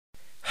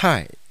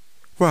Hi,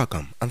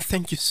 welcome and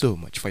thank you so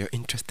much for your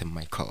interest in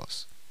my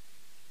course.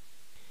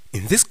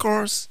 In this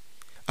course,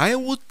 I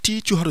will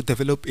teach you how to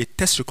develop a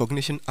text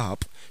recognition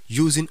app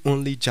using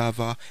only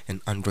Java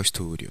and Android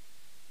Studio.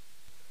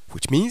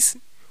 Which means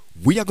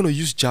we are going to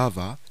use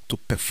Java to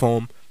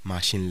perform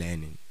machine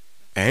learning.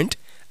 And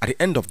at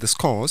the end of this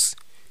course,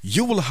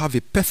 you will have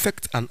a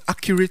perfect and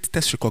accurate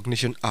text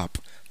recognition app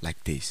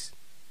like this.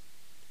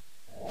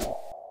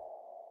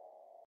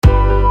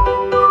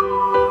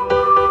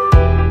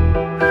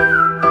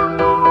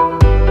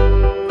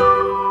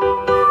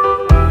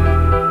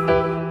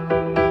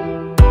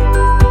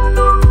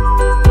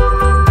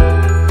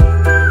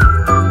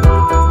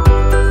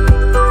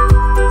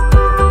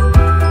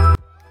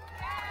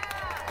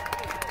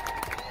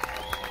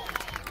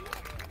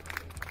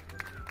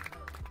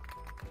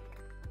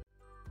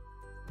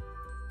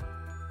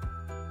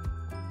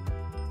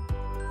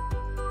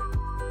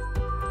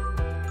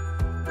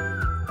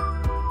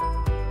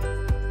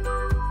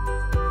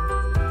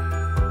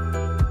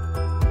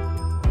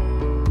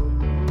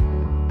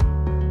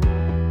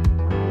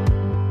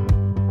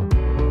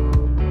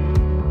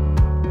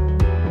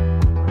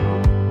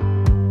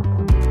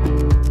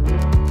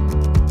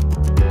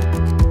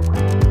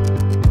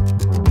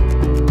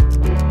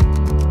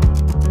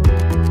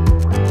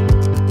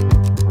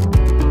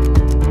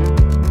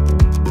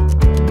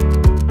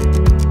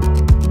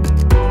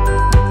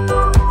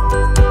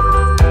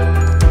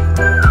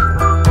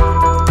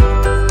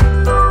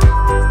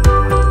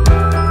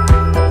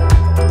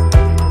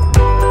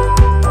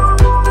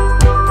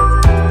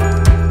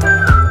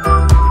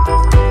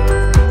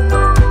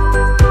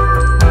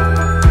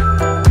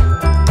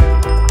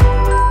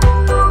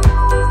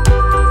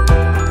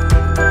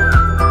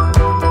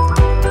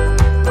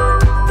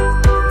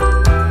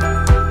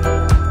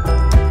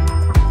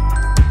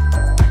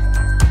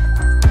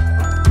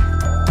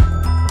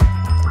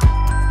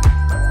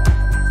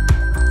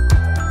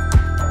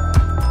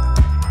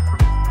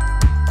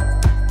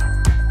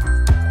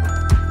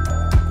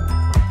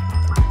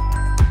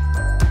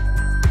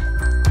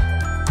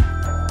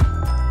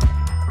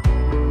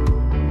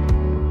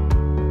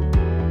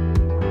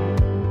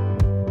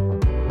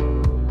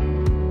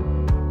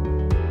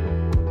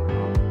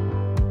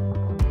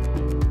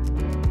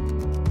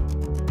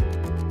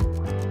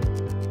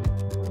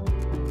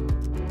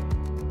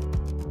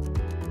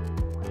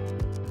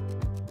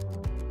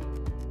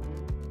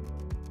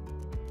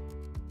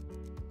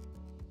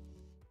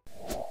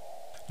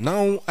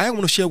 Now, I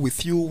want to share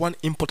with you one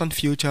important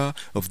feature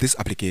of this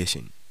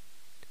application.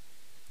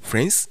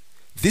 Friends,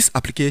 this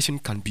application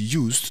can be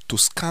used to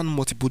scan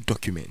multiple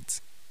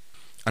documents.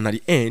 And at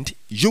the end,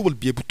 you will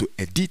be able to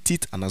edit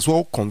it and as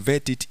well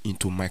convert it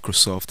into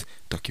Microsoft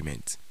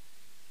documents.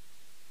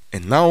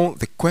 And now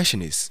the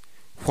question is,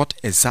 what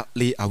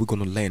exactly are we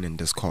going to learn in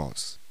this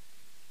course?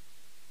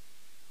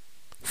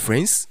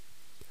 Friends,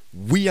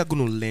 we are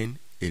going to learn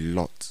a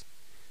lot,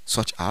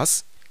 such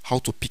as how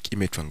to pick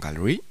image from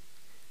gallery,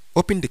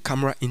 open the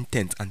camera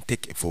intent and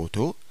take a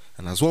photo,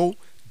 and as well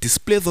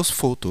display those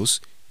photos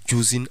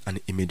using an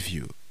image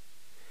view.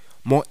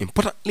 More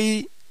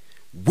importantly,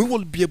 we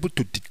will be able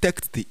to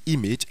detect the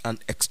image and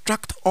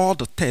extract all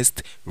the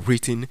text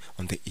written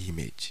on the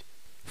image.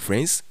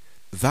 Friends,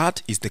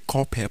 that is the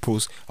core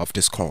purpose of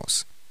this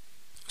course.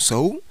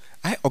 So,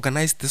 I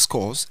organized this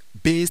course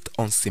based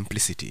on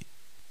simplicity,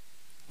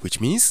 which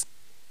means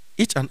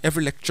each and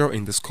every lecture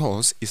in this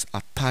course is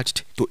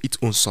attached to its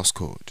own source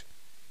code.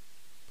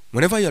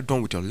 Whenever you're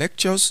done with your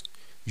lectures,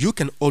 you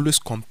can always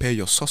compare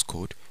your source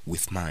code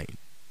with mine.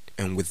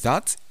 And with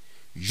that,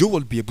 you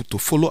will be able to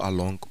follow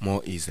along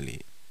more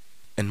easily.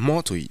 And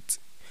more to it,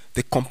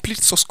 the complete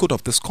source code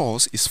of this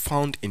course is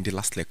found in the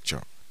last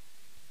lecture.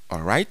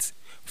 Alright,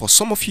 for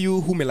some of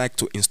you who may like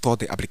to install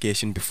the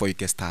application before you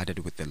get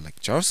started with the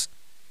lectures,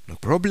 no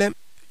problem,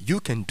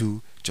 you can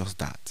do just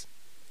that.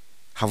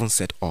 Having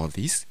said all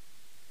this,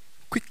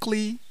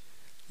 quickly,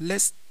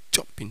 let's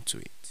jump into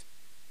it.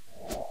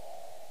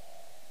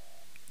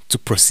 To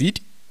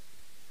proceed,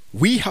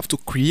 we have to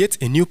create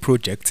a new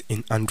project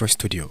in Android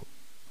Studio.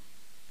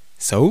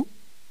 So,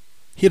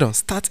 hit on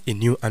Start a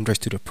new Android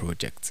Studio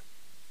project.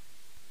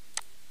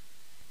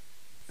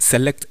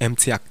 Select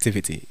Empty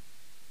Activity.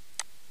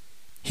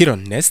 Hit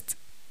on Next.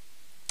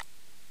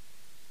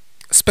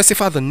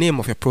 Specify the name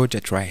of your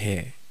project right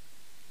here.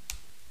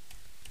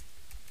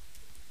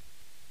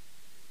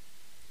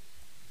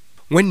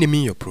 When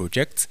naming your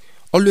project,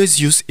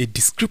 always use a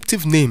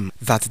descriptive name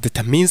that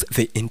determines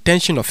the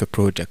intention of your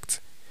project,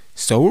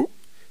 so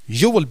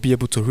you will be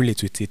able to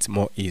relate with it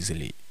more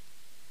easily.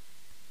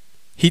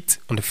 Hit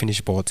on the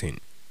Finish button.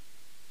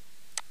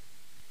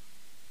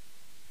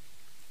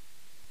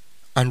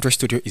 Android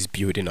Studio is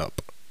building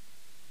up.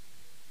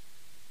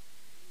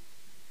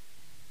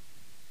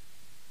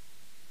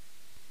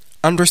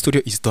 Android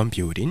Studio is done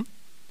building,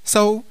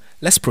 so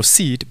let's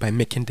proceed by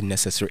making the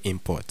necessary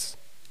imports.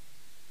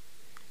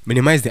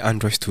 Minimize the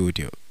Android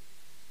Studio.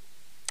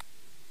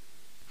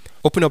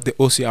 Open up the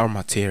OCR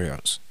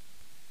materials.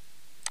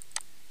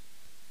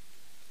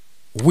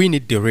 We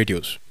need the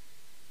radius.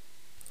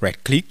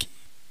 Right click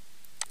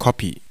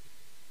Copy.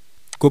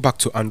 Go back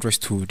to Android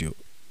Studio.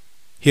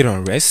 Hit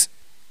on Res.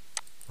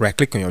 Right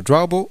click on your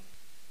drawable.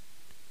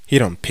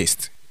 Hit on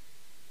Paste.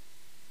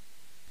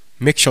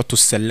 Make sure to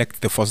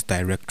select the first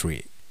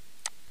directory.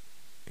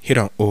 Hit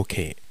on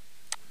OK.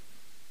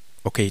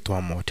 OK it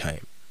one more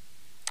time.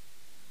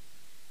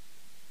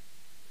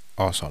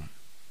 Awesome.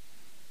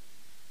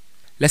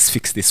 Let's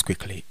fix this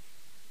quickly.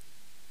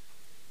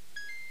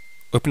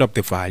 Open up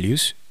the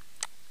values.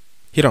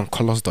 Hit on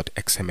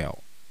colors.xml.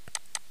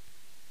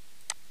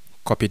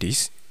 Copy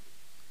this.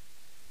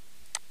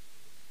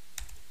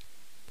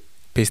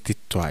 Paste it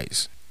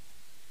twice.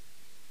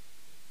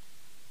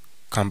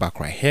 Come back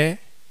right here.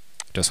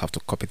 Just have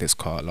to copy this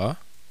color.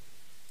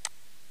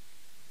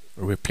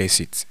 Replace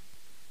it.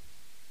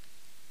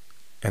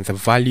 And the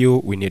value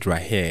we need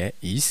right here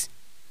is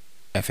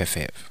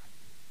FFF.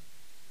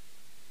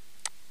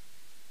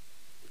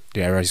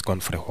 The error is gone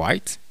for the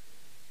white.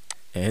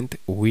 And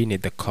we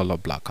need the color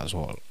black as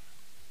well.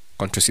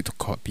 Ctrl C to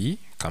copy.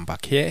 Come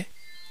back here.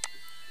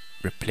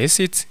 Replace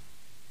it.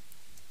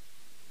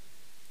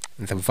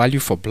 And the value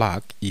for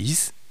black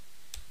is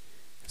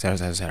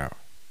 000.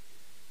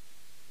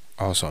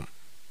 Awesome.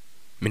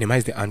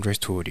 Minimize the Android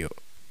Studio.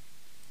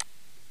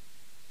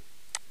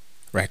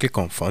 Right click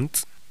on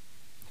font.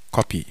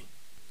 Copy.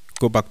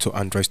 Go back to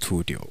Android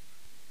Studio.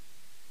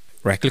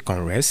 Right click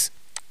on Res.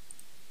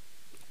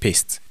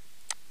 Paste.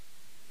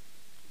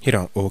 Hit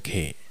on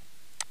OK.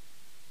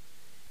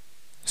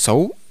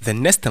 So the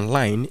next in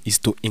line is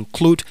to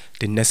include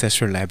the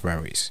necessary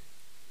libraries.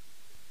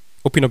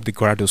 Open up the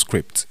Gradle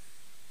script.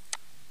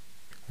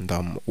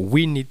 And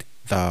we need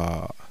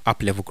the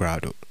app level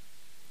Gradle.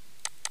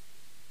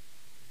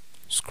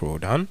 Scroll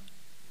down.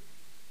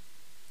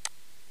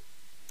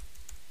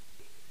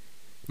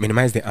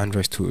 Minimize the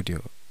Android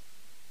Studio.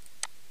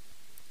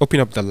 Open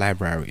up the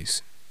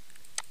libraries.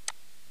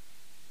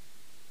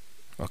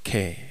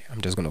 Okay, I'm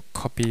just going to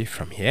copy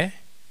from here.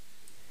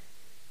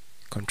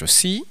 Ctrl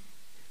C.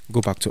 Go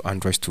back to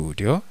Android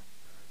Studio.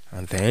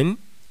 And then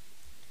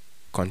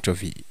Ctrl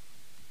V.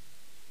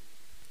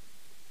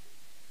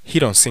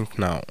 Hit on sync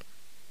now.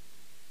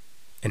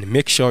 And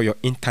make sure your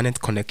internet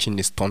connection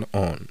is turned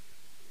on.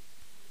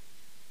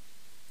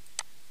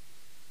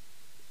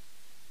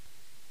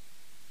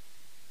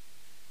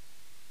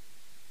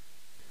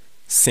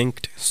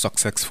 Synced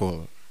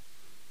successful.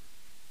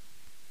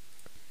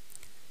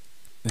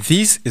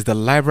 This is the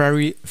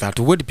library that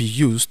would be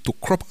used to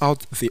crop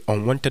out the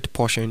unwanted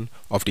portion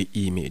of the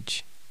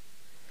image.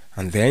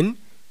 And then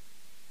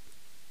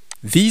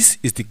this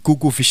is the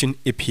Google Vision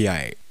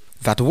API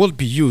that will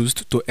be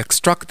used to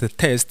extract the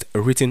text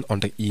written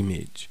on the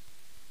image.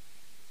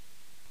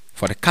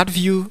 For the cat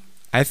view,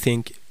 I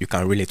think you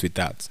can relate with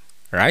that,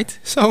 right?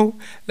 So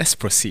let's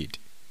proceed.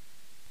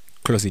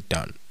 Close it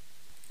down.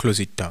 Close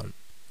it down.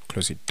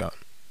 Close it down.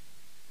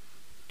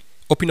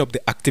 Open up the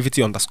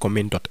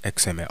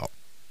activity_main.xml.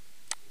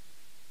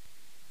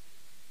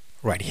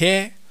 Right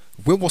here,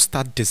 we will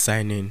start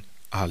designing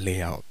our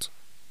layout.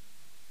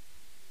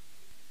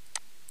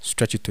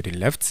 Stretch it to the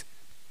left.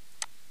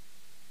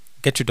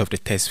 Get rid of the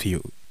text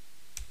view.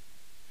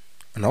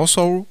 And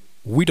also,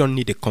 we don't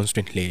need a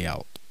constraint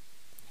layout.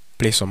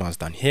 Place your mouse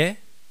down here.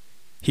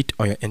 Hit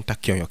on your enter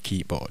key on your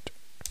keyboard.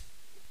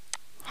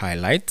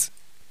 Highlight.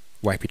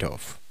 Wipe it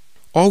off.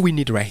 All we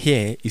need right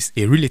here is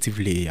a relative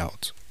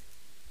layout.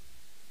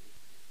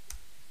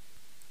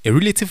 A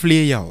relative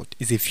layout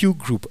is a view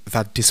group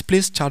that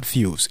displays chart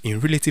views in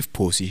relative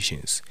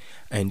positions,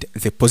 and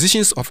the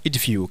positions of each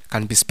view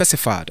can be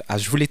specified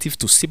as relative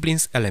to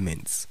siblings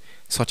elements,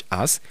 such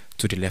as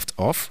to the left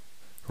of,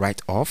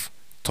 right of,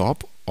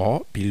 top,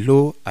 or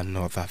below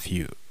another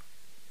view.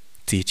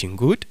 Teaching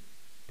good?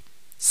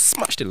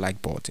 Smash the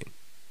like button.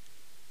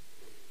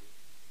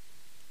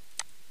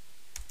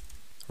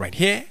 Right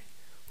here,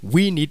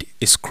 we need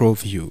a scroll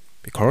view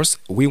because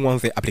we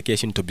want the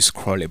application to be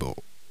scrollable.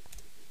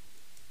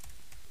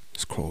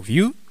 Scroll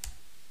view.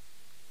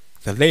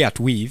 The layout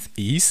width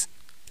is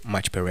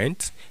match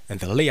parent and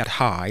the layout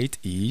height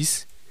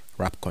is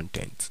wrap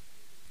content.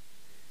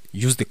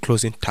 Use the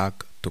closing tag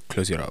to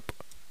close it up.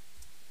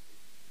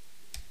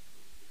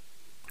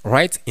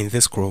 Right in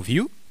this scroll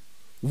view,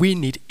 we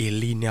need a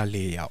linear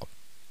layout.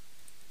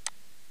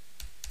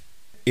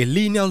 A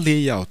linear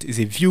layout is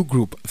a view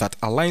group that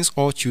aligns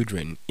all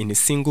children in a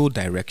single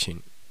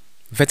direction,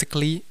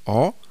 vertically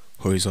or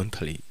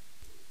horizontally.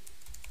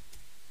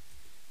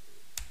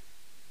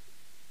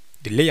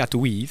 The layout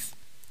width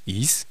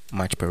is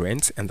match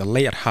parent and the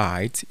layout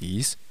height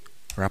is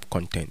wrap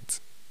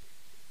content.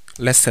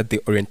 Let's set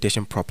the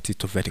orientation property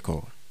to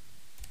vertical.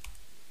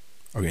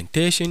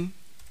 Orientation,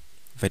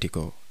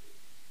 vertical.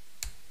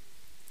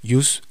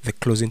 Use the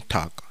closing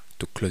tag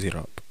to close it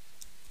up.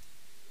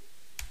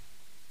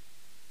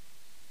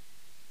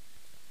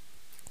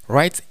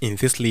 Right in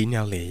this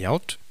linear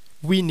layout,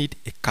 we need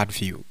a card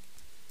view.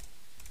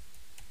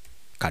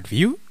 Card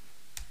view.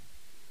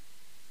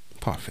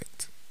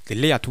 Perfect. The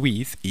layout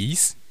width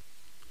is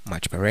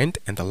match parent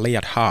and the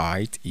layout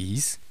height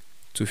is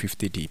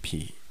 250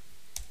 dp.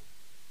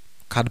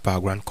 Card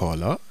background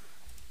color.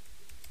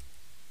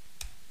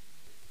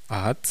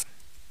 add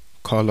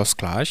color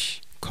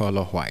slash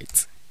color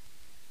white.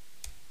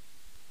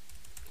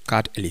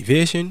 Card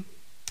elevation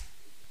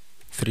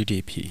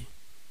 3dp.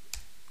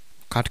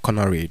 Card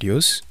corner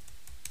radius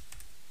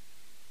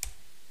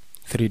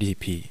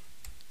 3dp.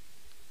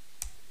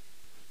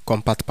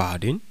 Compact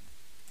padding,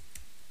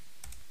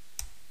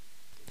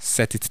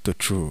 set it to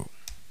true.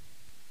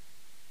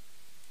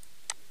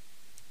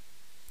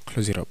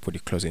 Close it up with the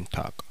closing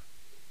tag.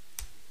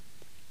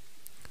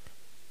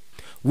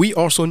 We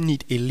also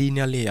need a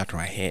linear layout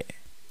right here.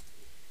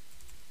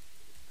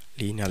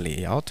 Linear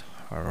layout.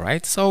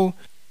 Alright, so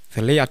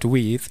the layout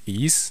width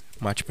is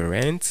match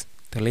parent.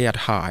 The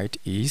layout height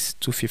is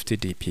 250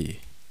 dp.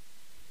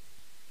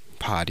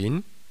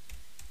 Padding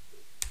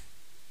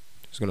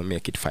is going to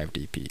make it 5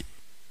 dp.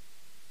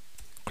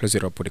 Close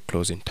it up with the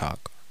closing tag.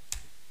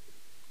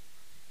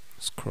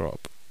 Scrub.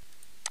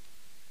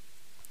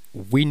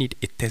 We need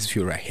a test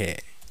view right here.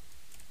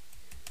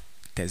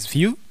 Test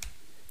view.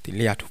 The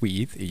layout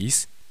width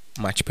is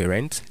match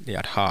parent,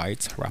 layout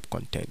height, wrap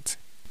content.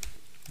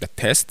 The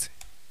test,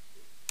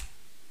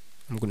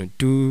 I'm going to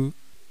do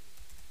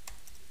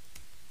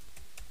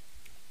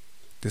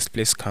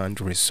display scanned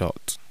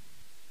result.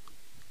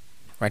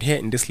 Right here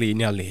in this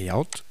linear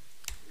layout,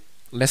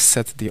 let's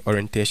set the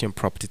orientation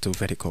property to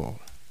vertical.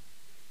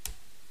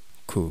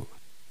 Cool.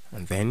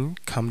 And then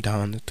come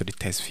down to the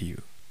test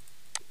view.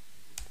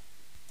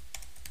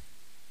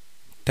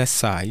 Test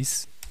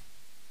size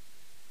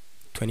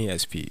 20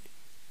 sp.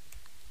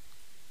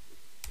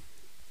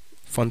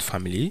 Font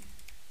family.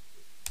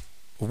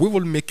 We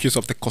will make use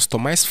of the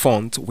customized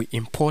font we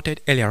imported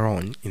earlier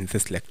on in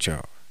this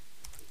lecture.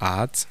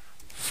 Add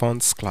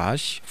font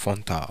slash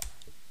fontal.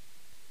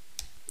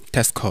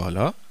 Test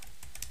color.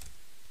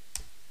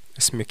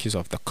 Let's make use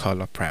of the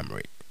color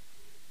primary.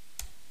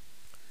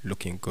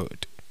 Looking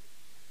good.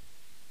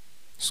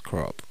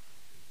 Scrub.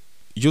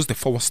 Use the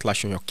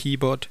 / on your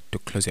keyboard to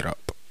close it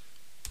up.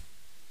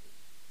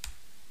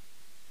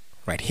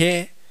 Right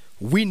here,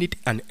 we need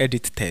an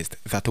edit text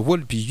that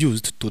will be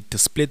used to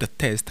display the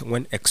text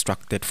when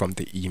extracted from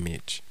the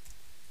image.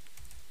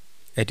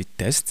 Edit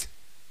text.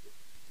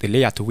 The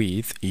layout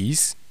width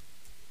is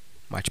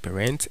match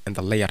parent and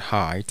the layout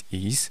height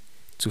is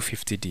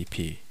 250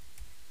 dp.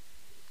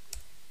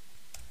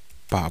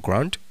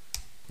 Background.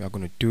 We are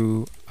going to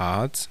do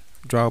add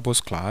drawable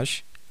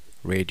slash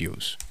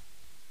radius.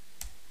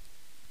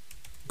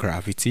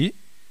 Gravity.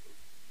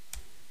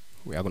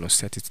 We are going to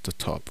set it to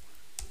top.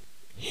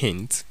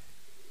 Hint.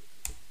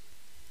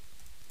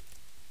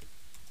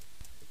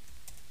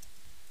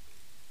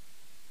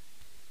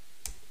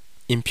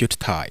 Input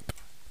type.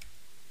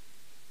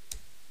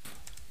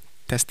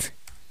 Test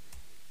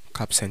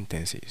cap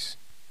sentences.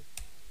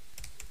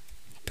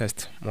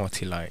 Test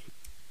multi-line.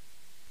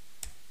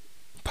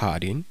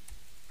 Padding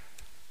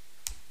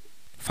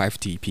 5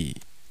 dp.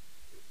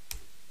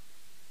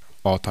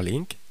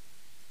 Auto-link.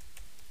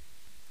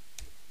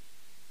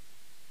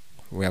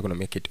 We are going to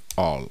make it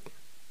all.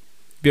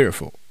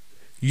 Beautiful.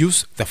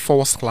 Use the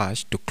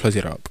 / to close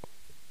it up.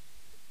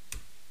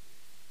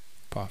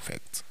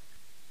 Perfect.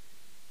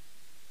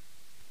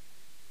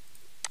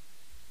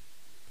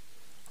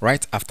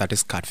 Right after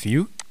this card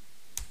view,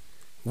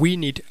 we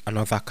need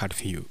another card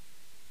view.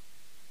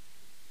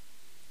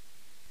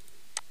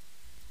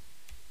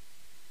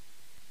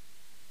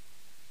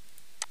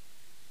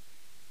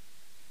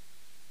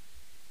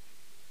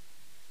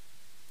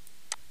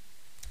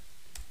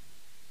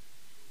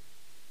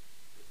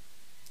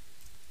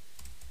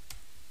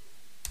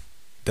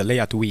 The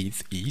layout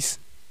width is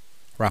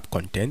wrap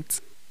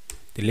content.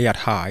 The layout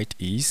height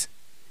is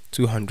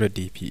 200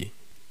 dp.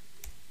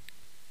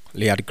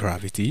 Layout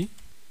gravity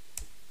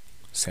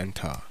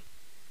center.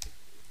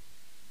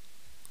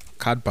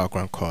 Card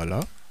background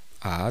color,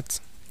 add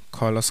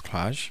color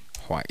slash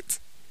white.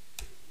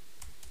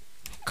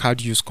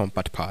 Card use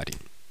compact padding,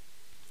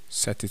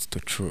 set it to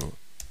true.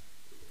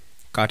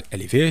 Card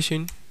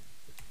elevation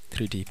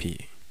 3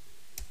 dp.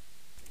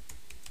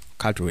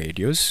 Card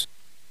radius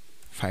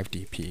 5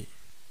 dp.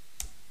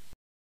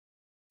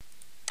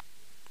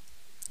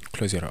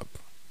 Close it up.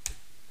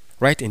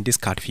 Right in this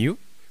card view,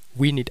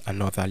 we need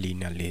another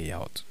linear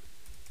layout.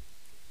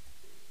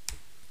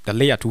 The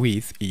layout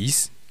width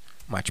is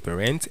match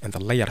parent and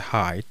the layout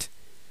height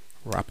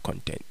wrap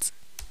content.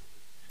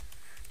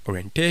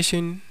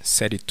 Orientation,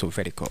 set it to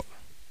vertical.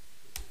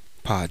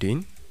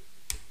 Padding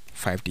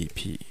 5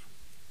 dp.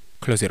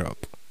 Close it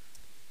up.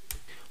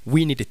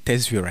 We need a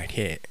test view right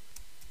here.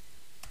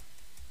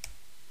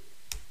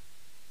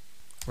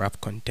 Wrap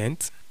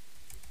content,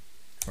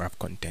 wrap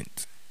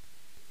content.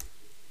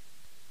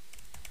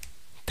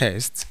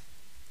 Test,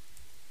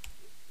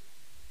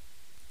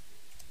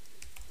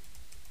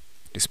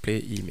 display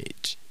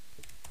image.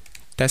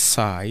 Test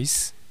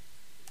size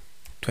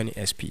 20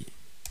 sp.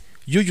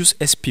 You use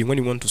sp when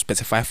you want to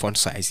specify font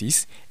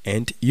sizes,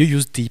 and you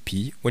use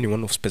dp when you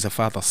want to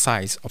specify the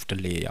size of the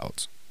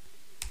layout.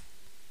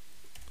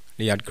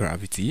 Layout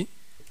gravity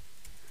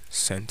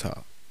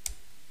center.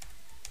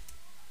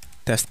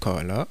 Test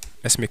color.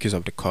 Let's make use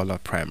of the color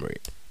primary.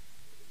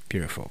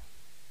 Beautiful.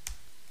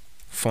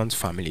 font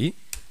family,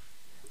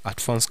 add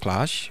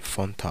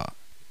font/font tar.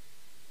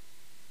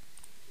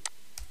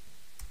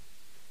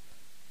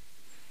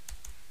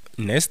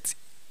 Next,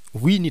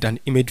 we need an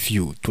image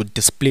view to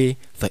display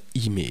the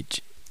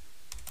image.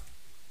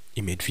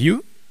 Image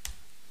view,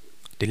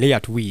 the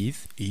layout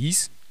width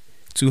is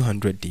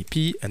 200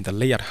 dp and the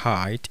layout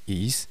height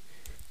is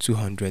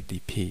 200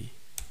 dp.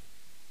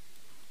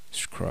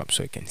 Scroll up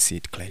so you can see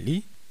it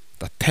clearly.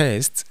 The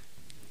text,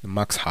 the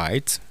max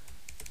height,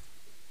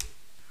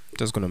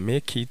 just gonna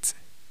make it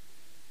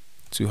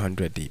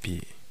 200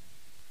 dp.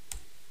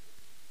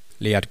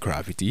 Layout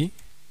gravity,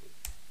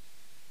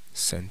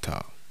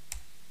 center.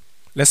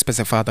 Let's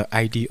specify the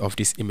ID of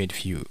this image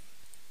view.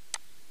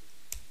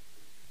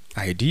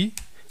 ID,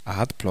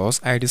 add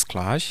plus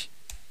ID/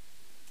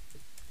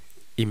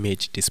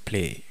 image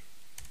display.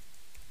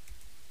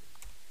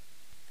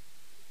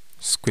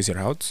 Squeeze it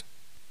out.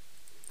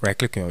 Right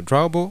click on your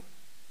drawable,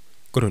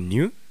 go to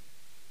new,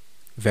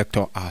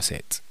 vector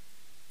asset.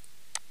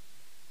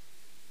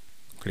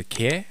 Click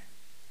here.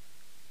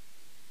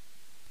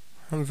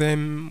 And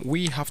then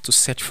we have to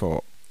search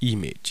for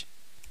image.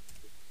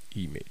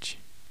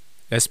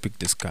 Let's pick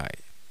this guy.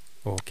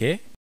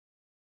 Okay.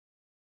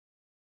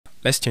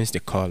 Let's change the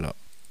color.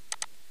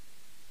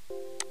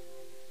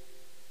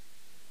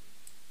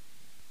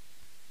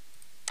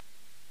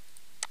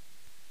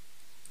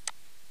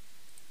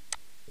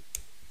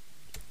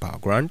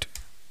 Background,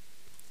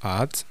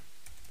 add,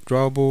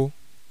 drawable,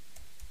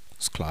 /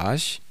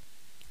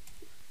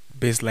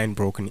 baseline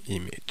broken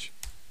image.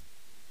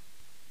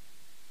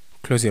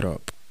 Close it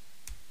up.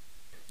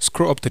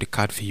 Scroll up to the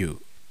card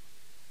view.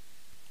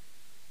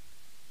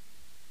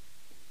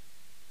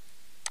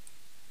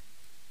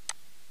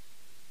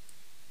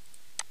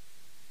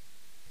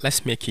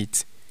 Let's make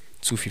it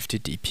 250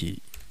 dp.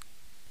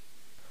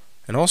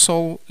 And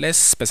also, let's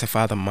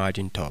specify the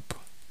margin top.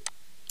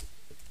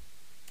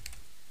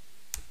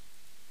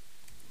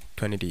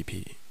 20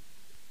 dp.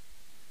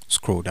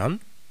 Scroll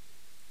down.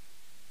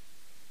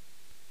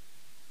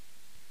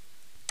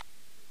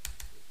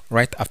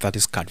 Right after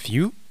this card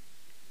view,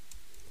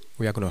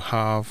 we are going to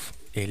have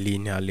a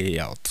linear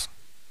layout.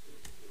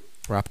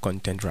 Wrap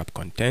content,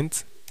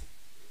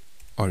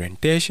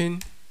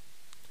 orientation,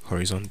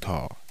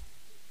 horizontal,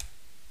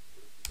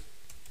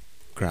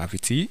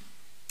 gravity,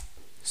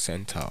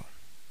 center.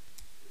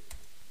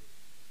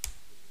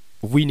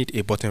 We need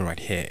a button right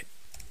here.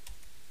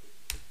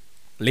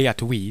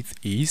 Layout width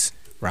is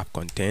wrap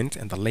content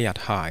and the layout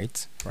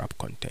height wrap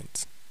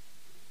content.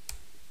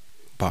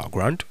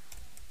 Background.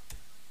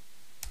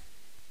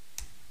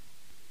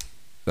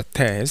 The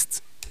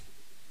text,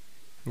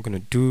 I'm going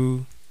to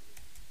do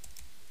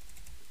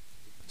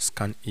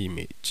scan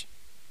image.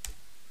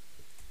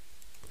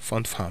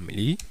 Font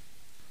family,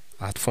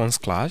 add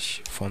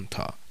font/font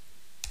tar.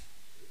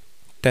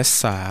 Text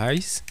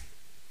size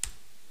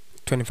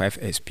 25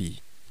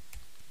 sp.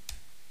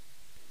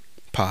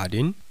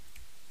 Padding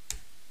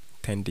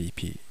 10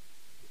 dp.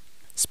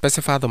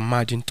 Specify the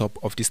margin top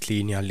of this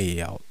linear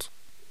layout.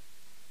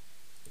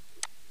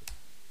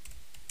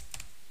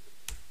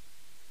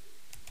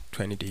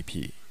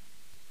 dp.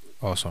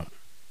 Awesome.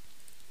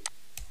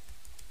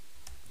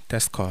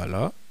 Text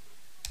color,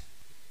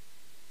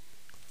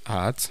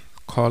 add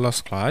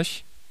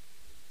color/black.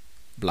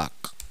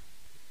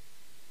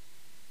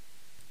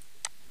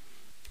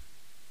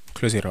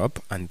 Close it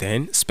up and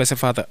then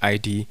specify the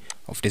ID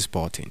of this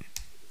button.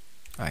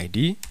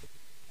 ID,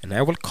 and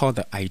I will call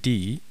the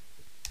ID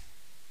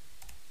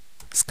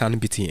scan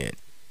btn.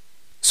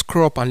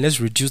 Scroll up and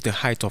let's reduce the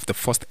height of the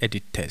first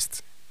edit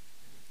text.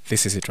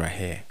 This is it right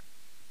here.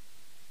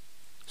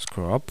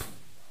 Scroll up.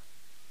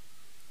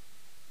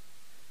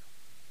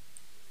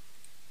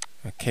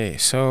 Okay,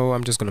 so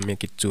I'm just gonna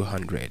make it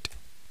 200.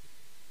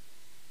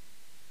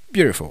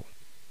 Beautiful.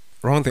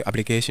 Run the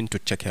application to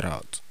check it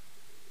out.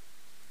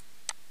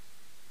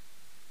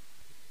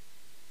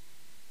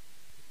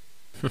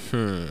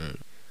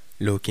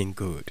 Looking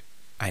good.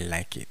 I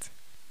like it.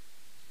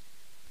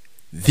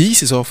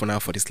 This is all for now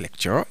for this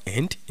lecture,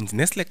 and in the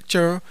next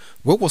lecture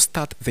we will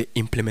start the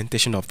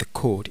implementation of the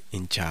code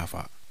in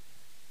Java.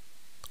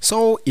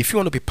 So if you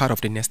want to be part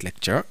of the next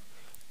lecture,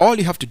 all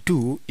you have to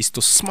do is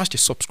to smash the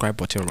subscribe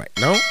button right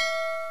now,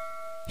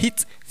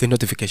 hit the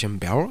notification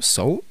bell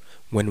so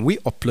when we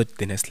upload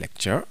the next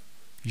lecture,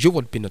 you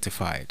will be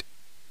notified.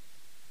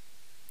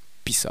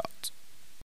 Peace out.